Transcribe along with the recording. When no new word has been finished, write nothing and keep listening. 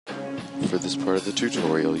For this part of the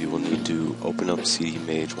tutorial, you will need to open up CD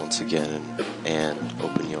Mage once again and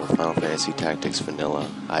open your Final Fantasy Tactics Vanilla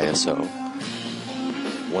ISO.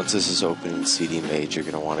 Once this is open in CD Mage, you're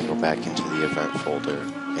going to want to go back into the event folder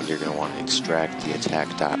and you're going to want to extract the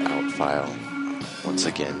Attack.out file once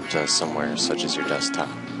again to somewhere such as your desktop.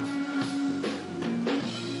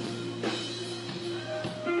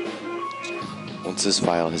 Once this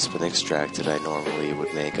file has been extracted, I normally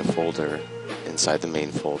would make a folder inside the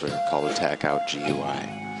main folder called Attack.out GUI.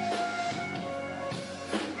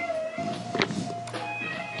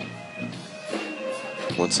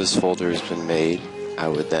 Once this folder has been made, I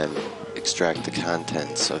would then extract the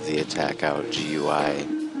contents of the Attack.out GUI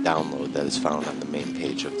download that is found on the main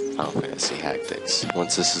page of Final Fantasy Tactics.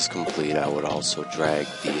 Once this is complete, I would also drag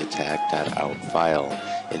the Attack.out file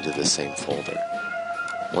into the same folder.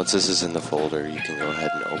 Once this is in the folder, you can go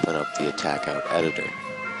ahead and open up the Attack.out editor.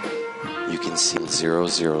 You can see 000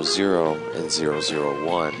 and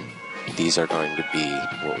 001. These are going to be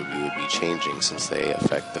what we would be changing since they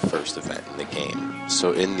affect the first event in the game.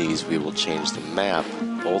 So in these, we will change the map,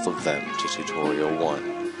 both of them, to Tutorial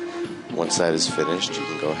 1. Once that is finished, you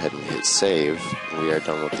can go ahead and hit save, and we are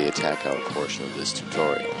done with the Attack.out portion of this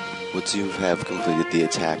tutorial. Once you have completed the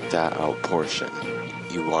Attack.out portion,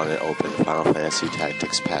 you want to open Final Fantasy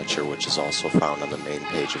Tactics Patcher, which is also found on the main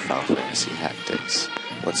page of Final Fantasy Tactics.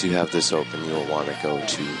 Once you have this open, you will want to go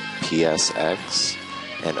to PSX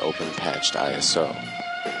and open Patched ISO.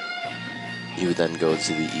 You would then go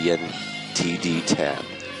to the ENTD tab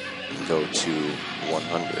and go to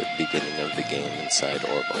 100, beginning of the game inside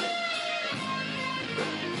Orbital.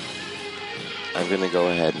 I'm going to go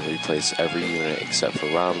ahead and replace every unit except for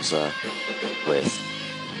Ramza with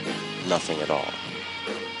nothing at all.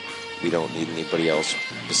 We don't need anybody else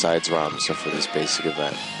besides Ramza for this basic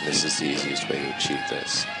event, and this is the easiest way to achieve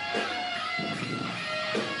this.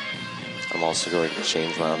 I'm also going to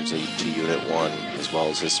change Ramza to Unit 1 as well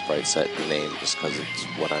as his sprite set name just because it's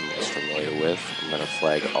what I'm most familiar with. I'm going to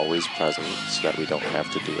flag always present so that we don't have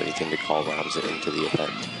to do anything to call Ramza into the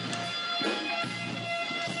event.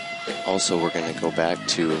 Also, we're going to go back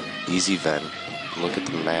to Easy Event, look at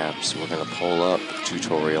the maps. We're going to pull up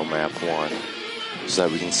Tutorial Map 1 so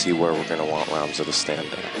that we can see where we're going to want Ramza to stand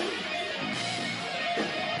at.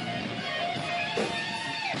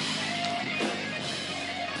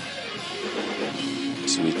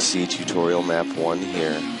 So we see Tutorial Map 1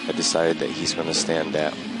 here. I decided that he's going to stand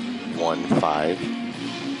at 1-5.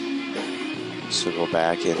 So go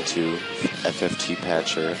back into FFT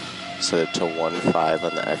Patcher, set it to 1-5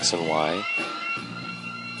 on the X and Y.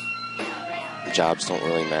 Jobs don't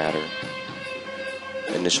really matter.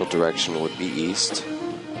 Initial direction would be east.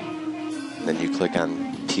 And then you click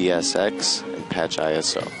on PSX and patch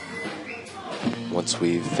ISO. Once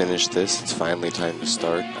we've finished this, it's finally time to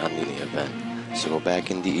start on the event. So go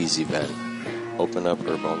back into Easy Event, open up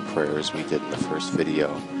Urbone Prayers we did in the first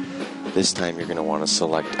video. This time you're going to want to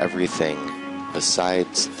select everything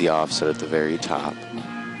besides the offset at the very top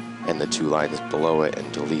and the 2 lines below it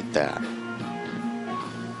and delete that.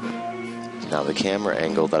 Now the camera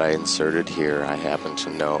angle that I inserted here, I happen to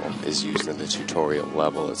know, is used in the tutorial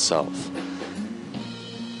level itself.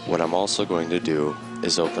 What I'm also going to do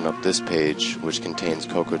is open up this page, which contains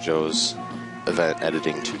Kokojo's event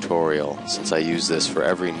editing tutorial, since I use this for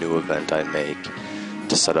every new event I make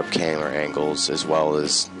to set up camera angles, as well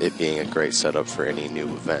as it being a great setup for any new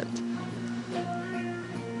event.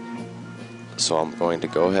 So I'm going to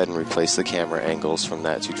go ahead and replace the camera angles from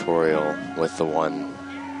that tutorial with the one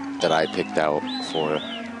that I picked out for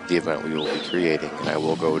the event we will be creating, and I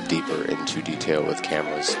will go deeper into detail with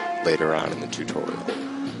cameras later on in the tutorial.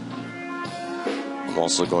 I'm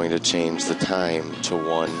also going to change the time to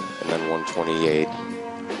 1 and then 128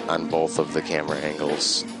 on both of the camera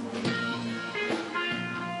angles.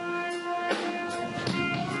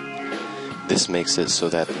 This makes it so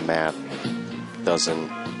that the map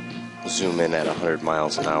doesn't zoom in at 100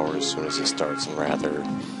 miles an hour as soon as it starts, and rather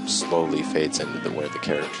slowly fades into where the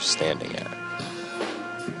character's standing at.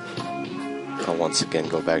 I'll once again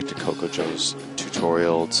go back to Kokojo's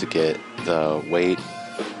tutorial to get the wait,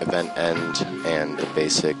 event end, and the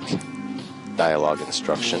basic dialogue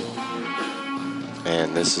instruction.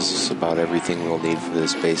 And this is about everything we'll need for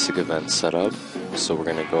this basic event setup. So we're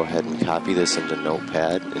going to go ahead and copy this into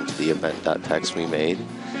Notepad, into the event.txt we made,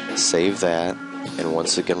 save that, and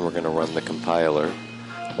once again we're going to run the compiler.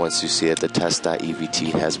 Once you see that the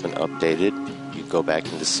test.evt has been updated, you go back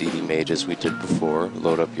into CD Mage as we did before,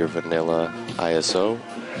 load up your vanilla ISO,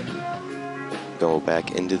 go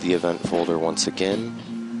back into the event folder once again,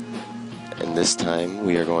 and this time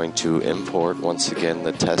we are going to import once again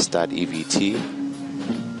the test.evt.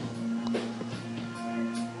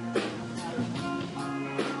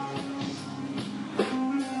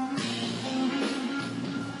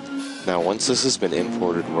 Now once this has been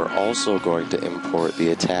imported, we're also going to import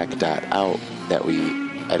the Attack.out that we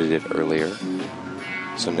edited earlier.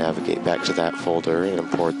 So navigate back to that folder and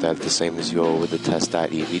import that the same as you will with the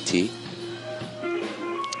test.evt.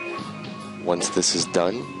 Once this is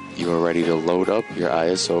done, you are ready to load up your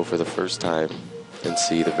ISO for the first time and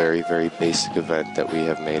see the very, very basic event that we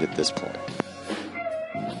have made at this point.